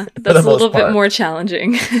 Yeah, that's a little bit more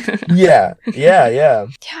challenging. Yeah.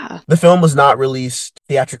 The film was not released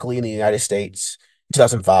theatrically in the United States in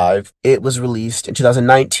 2005. It was released in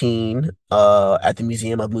 2019 at the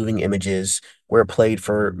Museum of Moving Images, where it played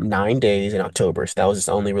for 9 days in October. So that was its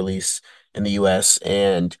only release in the US,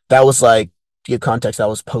 and that was like, to give context, that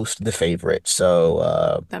was post The Favorite.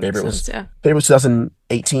 So Favorite was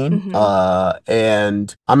 2018.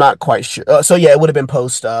 And I'm not quite sure. So yeah, it would have been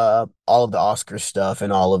post all of the Oscar stuff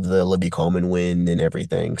and all of the Olivia Colman win and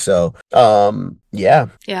everything. So yeah,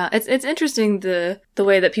 it's interesting the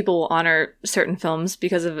way that people will honor certain films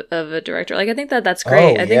because of a director. Like, I think that's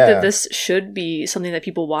great. I think that this should be something that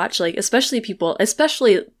people watch, like especially people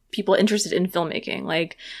interested in filmmaking.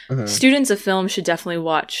 Like, students of film should definitely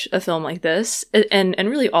watch a film like this, and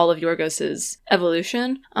really all of Yorgos's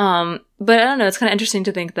evolution. But I don't know, it's kind of interesting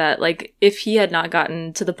to think that, like, if he had not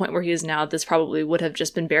gotten to the point where he is now, this probably would have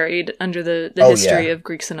just been buried under the history of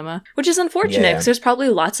Greek cinema, which is unfortunate, because there's probably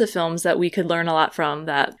lots of films that we could learn a lot from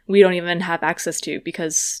that we don't even have access to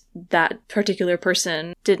because that particular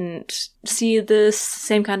person didn't see this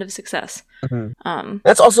same kind of success.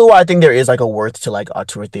 That's also why I think there is like a worth to like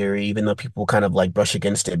auteur theory, even though people kind of like brush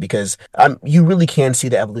against it, because you really can see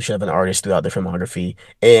the evolution of an artist throughout their filmography,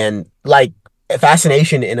 and like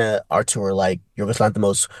fascination in a auteur like Yorgos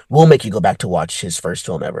Lanthimos will make you go back to watch his first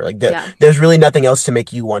film ever. Like there's really nothing else to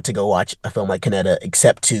make you want to go watch a film like Kinetta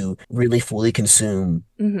except to really fully consume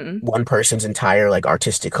one person's entire like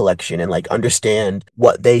artistic collection and like understand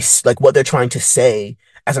what they're trying to say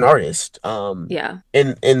as an artist.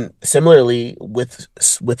 And similarly with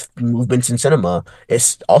movements in cinema,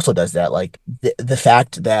 it also does that. Like the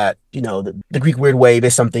fact that, you know, the Greek weird wave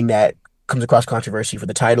is something that comes across controversy for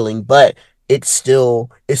the titling, but it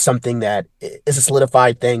still is something that is a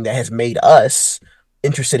solidified thing that has made us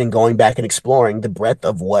interested in going back and exploring the breadth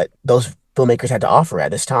of what those filmmakers had to offer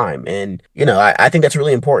at this time. And, you know, I think that's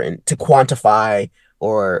really important to quantify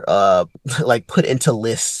or like put into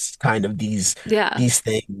lists kind of these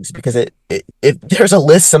things, because it if there's a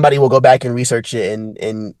list, somebody will go back and research it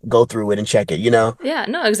and go through it and check it, you know? Yeah,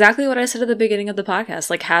 no, exactly what I said at the beginning of the podcast.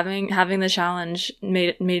 Like having the challenge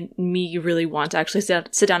made me really want to actually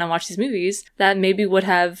sit down and watch these movies that maybe would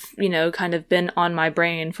have, you know, kind of been on my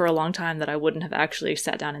brain for a long time that I wouldn't have actually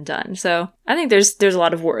sat down and done. So I think there's a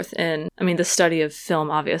lot of worth in, I mean, the study of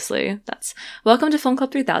film, obviously. That's welcome to Film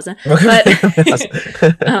Club 3000.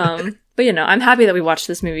 But you know, I'm happy that we watched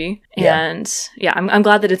this movie, and I'm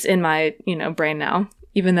glad that it's in my, you know, brain now,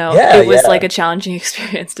 even though it was like a challenging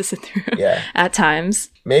experience to sit through at times.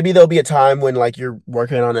 Maybe there'll be a time when like you're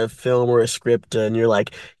working on a film or a script and you're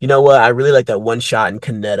like, you know what, I really like that one shot in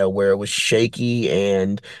Kinetta where it was shaky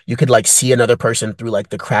and you could like see another person through like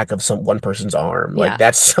the crack of one person's arm. Like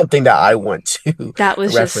that's something that I want to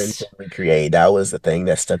reference and recreate. That was the thing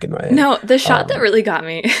that stuck in my head. No, the shot that really got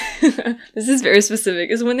me, this is very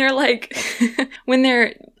specific, is when they're like, when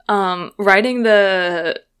they're riding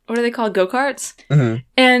the, what are they called? Go-karts? Mm-hmm.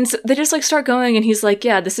 And they just like start going and he's like,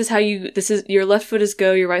 yeah, this is your left foot is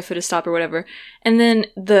go, your right foot is stop or whatever. And then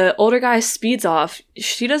the older guy speeds off.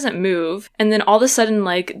 She doesn't move. And then all of a sudden,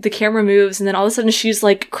 like, the camera moves and then all of a sudden she's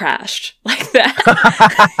like crashed like that.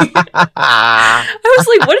 I was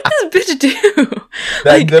like, what did this bitch do?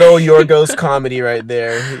 That like, good old Yorgos comedy right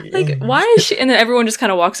there. Like, why is she? And then everyone just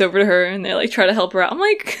kind of walks over to her and they like try to help her out. I'm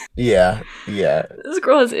like, yeah. This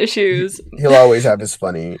girl has issues. He'll always have his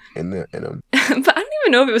funny in him. But I don't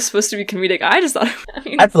even know if it was supposed to be comedic. I just thought,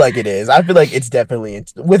 I feel like it is. I feel like it's definitely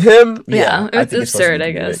with him. Yeah, it's absurd,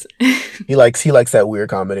 I guess. He likes that weird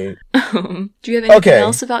comedy. Do you have anything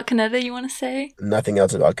else about Kinetta you want to say? Nothing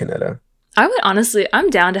else about Kinetta. I would honestly, I'm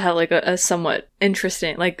down to have like a somewhat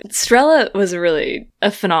interesting, like Strella was really a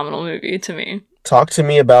phenomenal movie to me. Talk to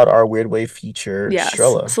me about our Weird Wave feature,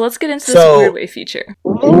 Strella. So let's get into this Weird Wave feature.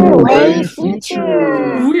 Weird Wave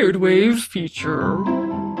feature. Weird Wave feature.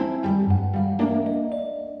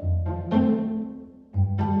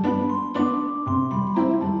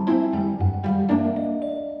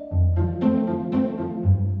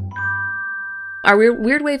 Our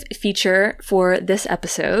Weird Wave feature for this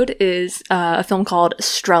episode is a film called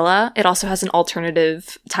Strella. It also has an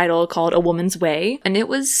alternative title called A Woman's Way. And it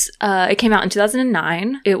came out in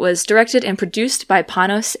 2009. It was directed and produced by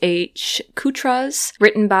Panos H. Koutras,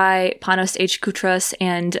 written by Panos H. Koutras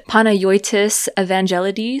and Panayotis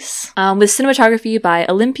Evangelidis, with cinematography by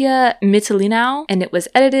Olympia Mitilinau, and it was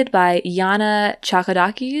edited by Yana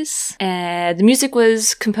Chakadakis. And the music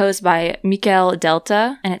was composed by Mikel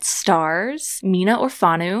Delta, and it stars Mina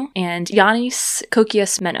Orfanu and Yanis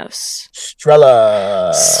Kokias Menos.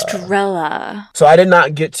 Strella. So I did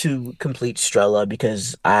not get to complete Strella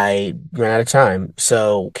because I ran out of time.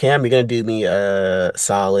 So Cam, you're gonna do me a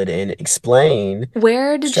solid and explain.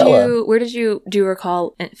 Where did you do you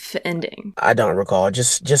recall ending? I don't recall.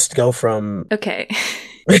 Just go from. Okay.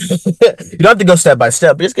 You don't have to go step by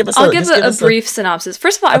step, but just give us I'll give a brief synopsis.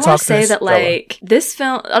 First of all, I want to say that, like, this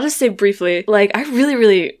film, I'll just say briefly, like, I really,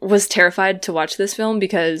 really was terrified to watch this film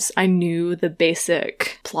because I knew the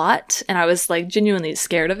basic plot and I was, like, genuinely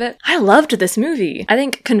scared of it. I loved this movie. I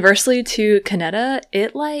think, conversely to Kinetta,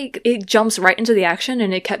 it jumps right into the action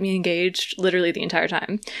and it kept me engaged literally the entire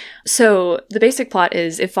time. So, the basic plot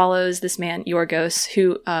is it follows this man, Yorgos,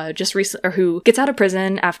 who gets out of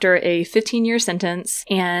prison after a 15-year sentence,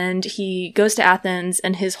 and he goes to Athens,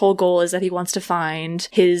 and his whole goal is that he wants to find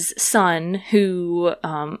his son, who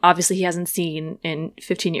obviously he hasn't seen in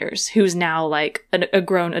 15 years, who's now like a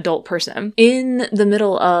grown adult person. In the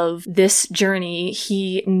middle of this journey,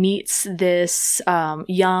 he meets this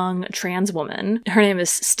young trans woman. Her name is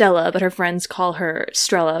Stella, but her friends call her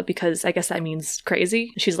Strella because I guess that means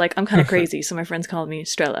crazy. She's like, I'm kind of crazy, so my friends call me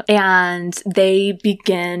Strella. And they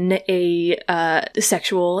begin a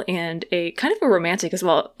sexual and a kind of a romantic as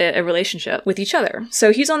well, a relationship with each other.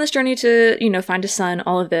 So he's on this journey to, find a son,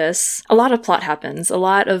 all of this. A lot of plot happens. A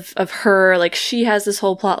lot of her, like, she has this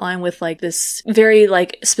whole plot line with, like, this very,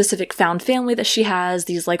 like, specific found family that she has,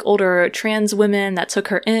 these, like, older trans women that took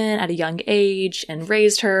her in at a young age and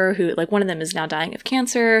raised her, who, like, one of them is now dying of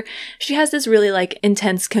cancer. She has this really, like,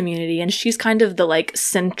 intense community, and she's kind of the, like,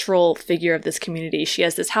 central figure of this community. She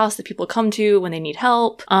has this house that people come to when they need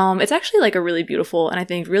help. It's actually, like, a really beautiful and I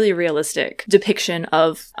think really realistic depiction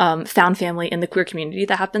of found family in the queer community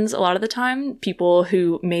that happens a lot of the time. People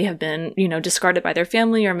who may have been, discarded by their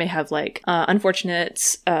family or may have like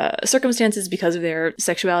unfortunate circumstances because of their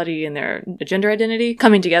sexuality and their gender identity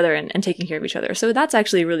coming together and taking care of each other. So that's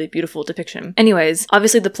actually a really beautiful depiction. Anyways,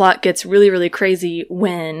 obviously the plot gets really, really crazy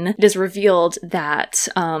when it is revealed that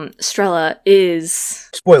Strella is...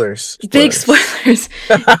 Spoilers. Big spoilers.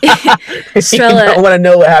 Strella... I want to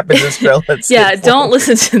know what happens to Strella. Yeah, don't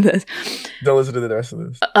listen to this. Don't listen to the rest of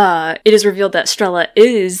this. It is revealed that Strella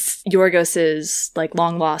is Yorgos's like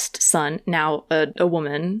long lost son, now a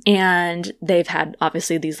woman, and they've had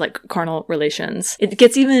obviously these like carnal relations. It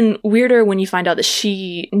gets even weirder when you find out that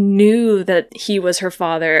she knew that he was her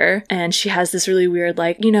father, and she has this really weird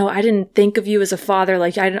like, I didn't think of you as a father,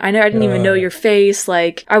 like I didn't even know your face,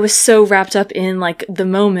 like I was so wrapped up in like the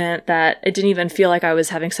moment that it didn't even feel like I was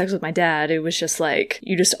having sex with my dad. It was just like,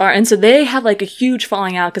 you just are. And so they have like a huge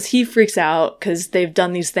falling out because he freaks out because they've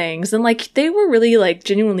done these things, and like they were really like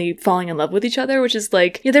genuinely falling in love with each other, which is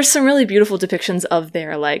like, there's some really beautiful depictions of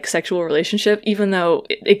their like sexual relationship, even though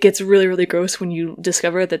it gets really, really gross when you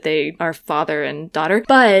discover that they are father and daughter.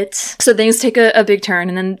 But so things take a big turn,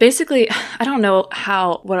 and then basically I don't know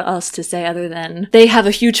what else to say other than they have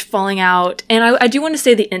a huge falling out. And I do want to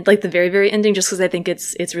say the end, like the very, very ending, just because I think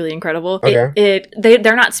it's really incredible. Okay.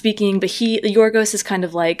 They're not speaking, but Yorgos is kind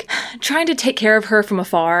of like trying to take care of her from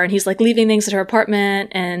afar, and he's like leaving things at her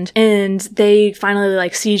apartment, and they finally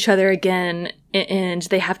like see each other again, and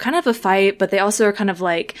they have kind of a fight, but they also are kind of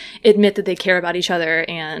like admit that they care about each other,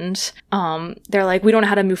 and they're like, we don't know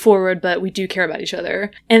how to move forward, but we do care about each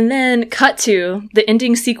other. And then the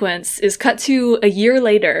ending sequence is cut to a year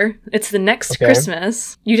later. It's the next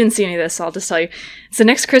Christmas. You didn't see any of this, so I'll just tell you. It's the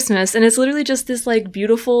next Christmas, and it's literally just this like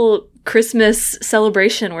beautiful Christmas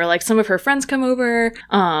celebration where like some of her friends come over.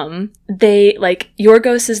 They like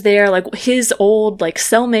Yorgos is there, like his old like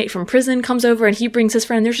cellmate from prison comes over and he brings his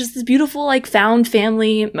friend. There's just this beautiful like found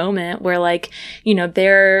family moment where like,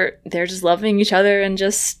 they're just loving each other and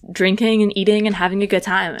just drinking and eating and having a good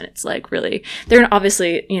time. And it's like really, they're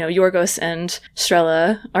obviously, Yorgos and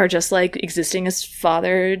Strella are just like existing as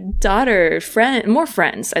father, daughter, more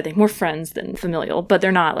friends than familial, but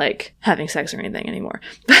they're not like having sex or anything anymore.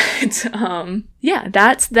 But yeah,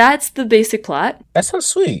 that's the basic plot. That sounds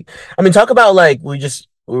sweet. I mean, talk about like we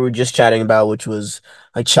were just chatting about, which was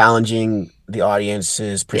like challenging the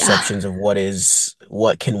audience's perceptions of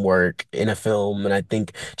what can work in a film. And I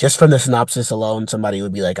think just from the synopsis alone, somebody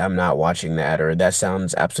would be like, I'm not watching that, or that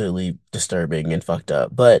sounds absolutely disturbing and fucked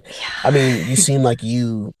up. But I mean, you seem like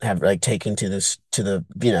you have like taken to the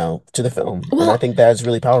film. Well, and I think that's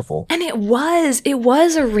really powerful. And it was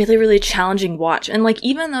a really, really challenging watch. And like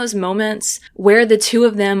even those moments where the two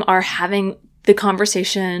of them are having the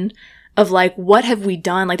conversation of like, what have we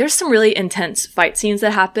done? Like there's some really intense fight scenes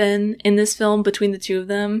that happen in this film between the two of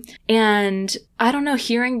them. And I don't know,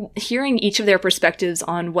 hearing each of their perspectives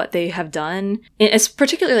on what they have done, it's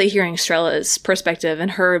particularly hearing Strella's perspective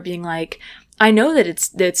and her being like, I know that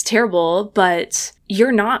it's terrible, but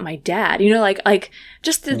you're not my dad. Like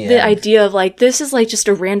just the idea of like, this is like just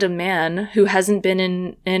a random man who hasn't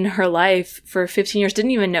been in her life for 15 years,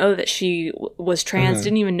 didn't even know that she was trans,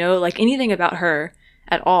 didn't even know like anything about her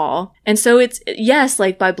at all. And so it's, yes,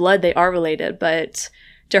 like by blood they are related, but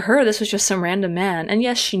to her this was just some random man. And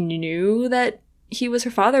yes, she knew that he was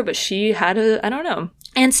her father, but she had I don't know.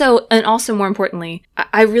 And so, and also more importantly,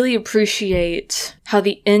 I really appreciate how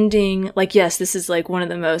the ending, like, yes, this is like one of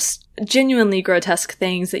the most genuinely grotesque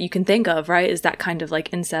things that you can think of, right? Is that kind of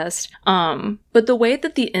like incest. But the way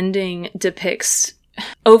that the ending depicts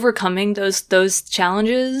overcoming those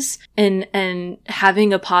challenges and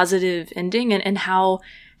having a positive ending and how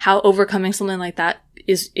overcoming something like that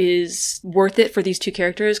is worth it for these two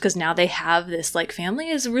characters, because now they have this like family,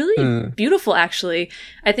 is really beautiful. Actually,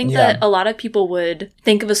 I think that a lot of people would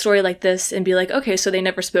think of a story like this and be like, okay, so they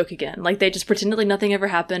never spoke again, like they just pretended like nothing ever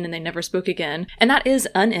happened and they never spoke again. And that is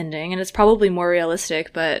unending, and it's probably more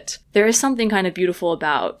realistic, but there is something kind of beautiful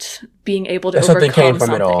about being able to overcome something came from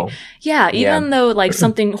it all. Yeah, even though like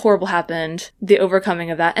something horrible happened, the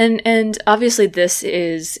overcoming of that. And obviously this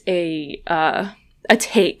is a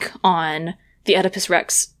take on the Oedipus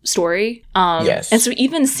Rex story. Yes. And so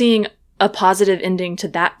even seeing a positive ending to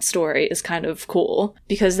that story is kind of cool,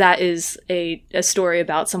 because that is a story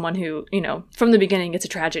about someone who, from the beginning it's a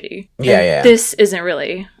tragedy. Yeah. This isn't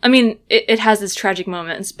really. I mean, it has its tragic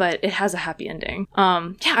moments, but it has a happy ending.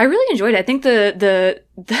 I really enjoyed it. I think the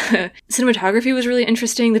cinematography was really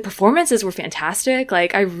interesting. The performances were fantastic.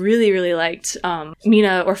 Like, I really, really liked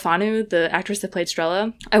Mina Orfanu, the actress that played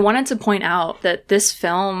Strella. I wanted to point out that this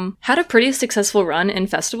film had a pretty successful run in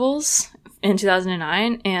festivals. in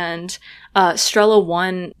 2009, and Strella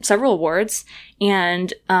won several awards,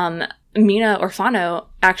 and Mina Orfano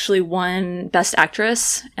actually won Best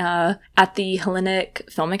Actress at the Hellenic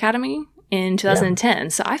Film Academy in 2010.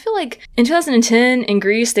 So I feel like in 2010 in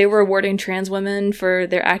Greece, they were awarding trans women for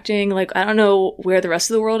their acting. Like, I don't know where the rest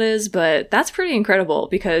of the world is, but that's pretty incredible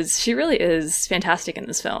because she really is fantastic in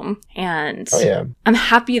this film. And I'm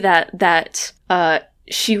happy that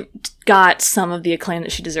she got some of the acclaim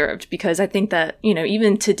that she deserved, because I think that, you know,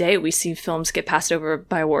 even today we see films get passed over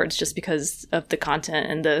by awards just because of the content,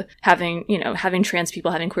 and the having trans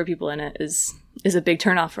people, having queer people in it is a big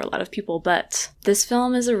turnoff for a lot of people. But this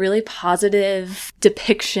film is a really positive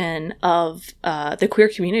depiction of the queer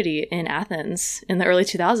community in Athens in the early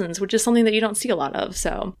 2000s, which is something that you don't see a lot of.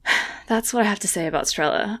 So that's what I have to say about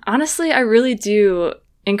Strella. Honestly, I really do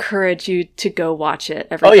encourage you to go watch it,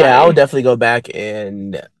 everybody. Oh yeah, I would definitely go back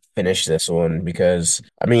and finish this one, because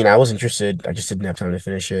I mean, I was interested, I just didn't have time to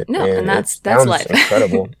finish it. No, and that's life.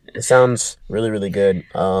 Incredible. It sounds really, really good.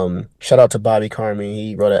 Shout out to Bobby Carmi.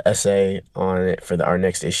 He wrote an essay on it for our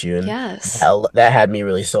next issue, and that had me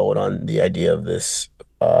really sold on the idea of this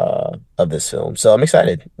film. So I'm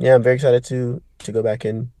excited. Yeah, I'm very excited to go back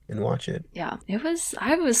and watch it. Yeah,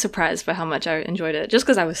 I was surprised by how much I enjoyed it, just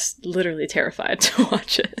because I was literally terrified to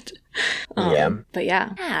watch it. But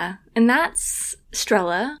yeah. And that's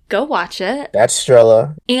Strella. Go watch it. That's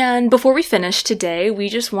Strella. And before we finish today, we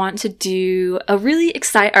just want to do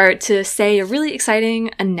say a really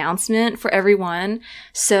exciting announcement for everyone.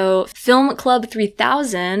 So Film Club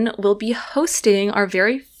 3000 will be hosting our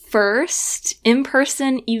very first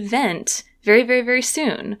in-person event very, very, very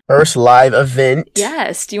soon. First live event.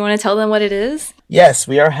 Yes. Do you want to tell them what it is? Yes,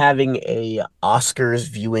 we are having a Oscars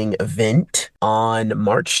viewing event on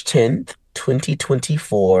March 10th,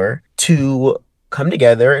 2024 to come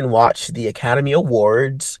together and watch the Academy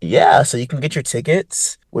Awards. Yeah, so you can get your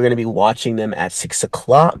tickets. We're going to be watching them at 6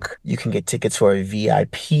 o'clock. You can get tickets for a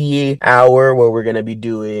VIP hour where we're going to be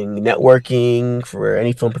doing networking for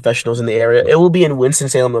any film professionals in the area. It will be in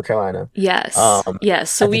Winston-Salem, North Carolina. Yes.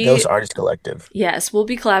 Yes. So the Dose Artist Collective. Yes, we'll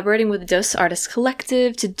be collaborating with the Dose Artist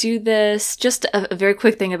Collective to do this. Just a very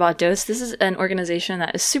quick thing about Dose. This is an organization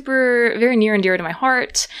that is very near and dear to my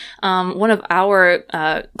heart. One of our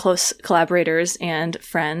close collaborators and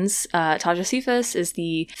friends, Taja Cephas, is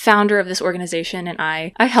the founder of this organization, and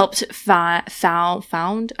I helped in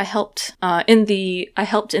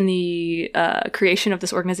the creation of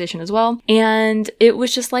this organization as well. And it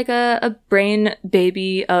was just like a brain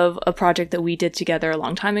baby of a project that we did together a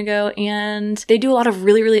long time ago. And they do a lot of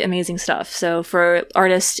really, really amazing stuff. So for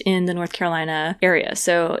artists in the North Carolina area.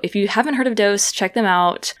 So if you haven't heard of Dose, check them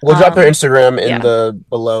out. We'll drop their Instagram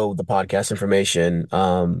below the podcast information.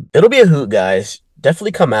 It'll be a hoot, guys.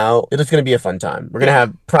 Definitely come out. It's going to be a fun time. We're going to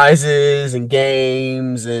have prizes and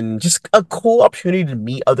games and just a cool opportunity to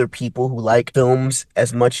meet other people who like films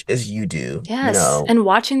as much as you do. Yes. And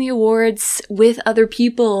watching the awards with other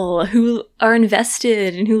people who are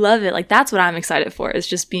invested and who love it. Like, that's what I'm excited for, is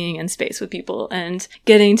just being in space with people and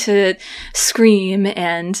getting to scream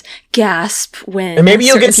and gasp when and maybe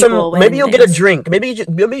you'll get get a drink. Maybe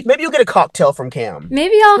you'll get a cocktail from Cam.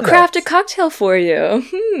 Maybe I'll craft a cocktail for you.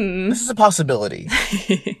 This is a possibility.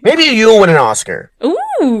 Maybe you'll win an Oscar.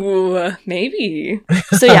 Ooh, maybe.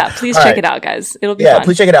 So yeah, please check it out, guys. It'll be fun. Yeah,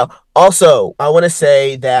 please check it out. Also, I want to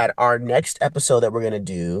say that our next episode that we're going to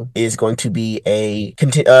do is going to be a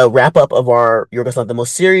wrap-up of our Yorgos Lanthimos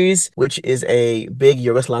series, which is a big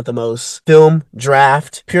Yorgos Lanthimos film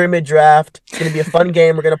draft, pyramid draft. It's going to be a fun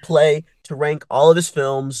game we're going to play to rank all of his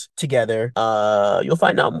films together. You'll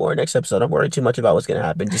find out more next episode. Don't worry too much about what's going to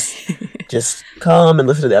happen. Just come and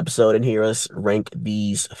listen to the episode and hear us rank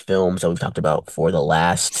these films that we've talked about for the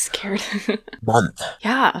last month.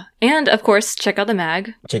 Yeah. And of course, check out the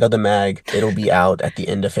mag. Check out the mag. It'll be out at the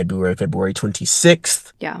end of February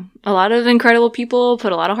 26th. Yeah. A lot of incredible people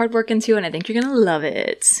put a lot of hard work into it, and I think you're going to love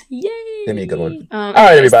it. Yay! It's going to be a good one. All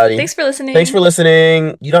right, everybody. Thanks for listening.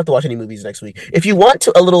 You don't have to watch any movies next week. If you want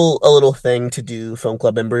a little thing to do, Film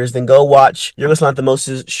Club members, then go watch Yorgos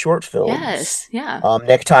Lanthimos' short films. Yes. Yeah.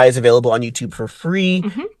 Necktie is available on YouTube for free.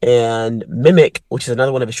 Mm-hmm. And Mimic, which is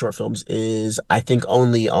another one of his short films, is, I think,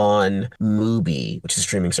 only on Mubi, which is a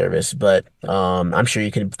streaming service. But I'm sure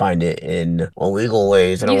you can find it in legal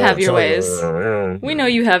ways. You have your ways. We know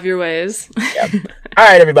you have your ways. Yep. All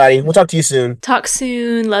right, everybody. We'll talk to you soon. Talk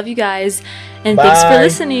soon. Love you guys. And Bye. Thanks for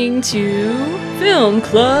listening to Film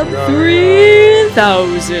Club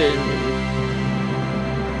 3000.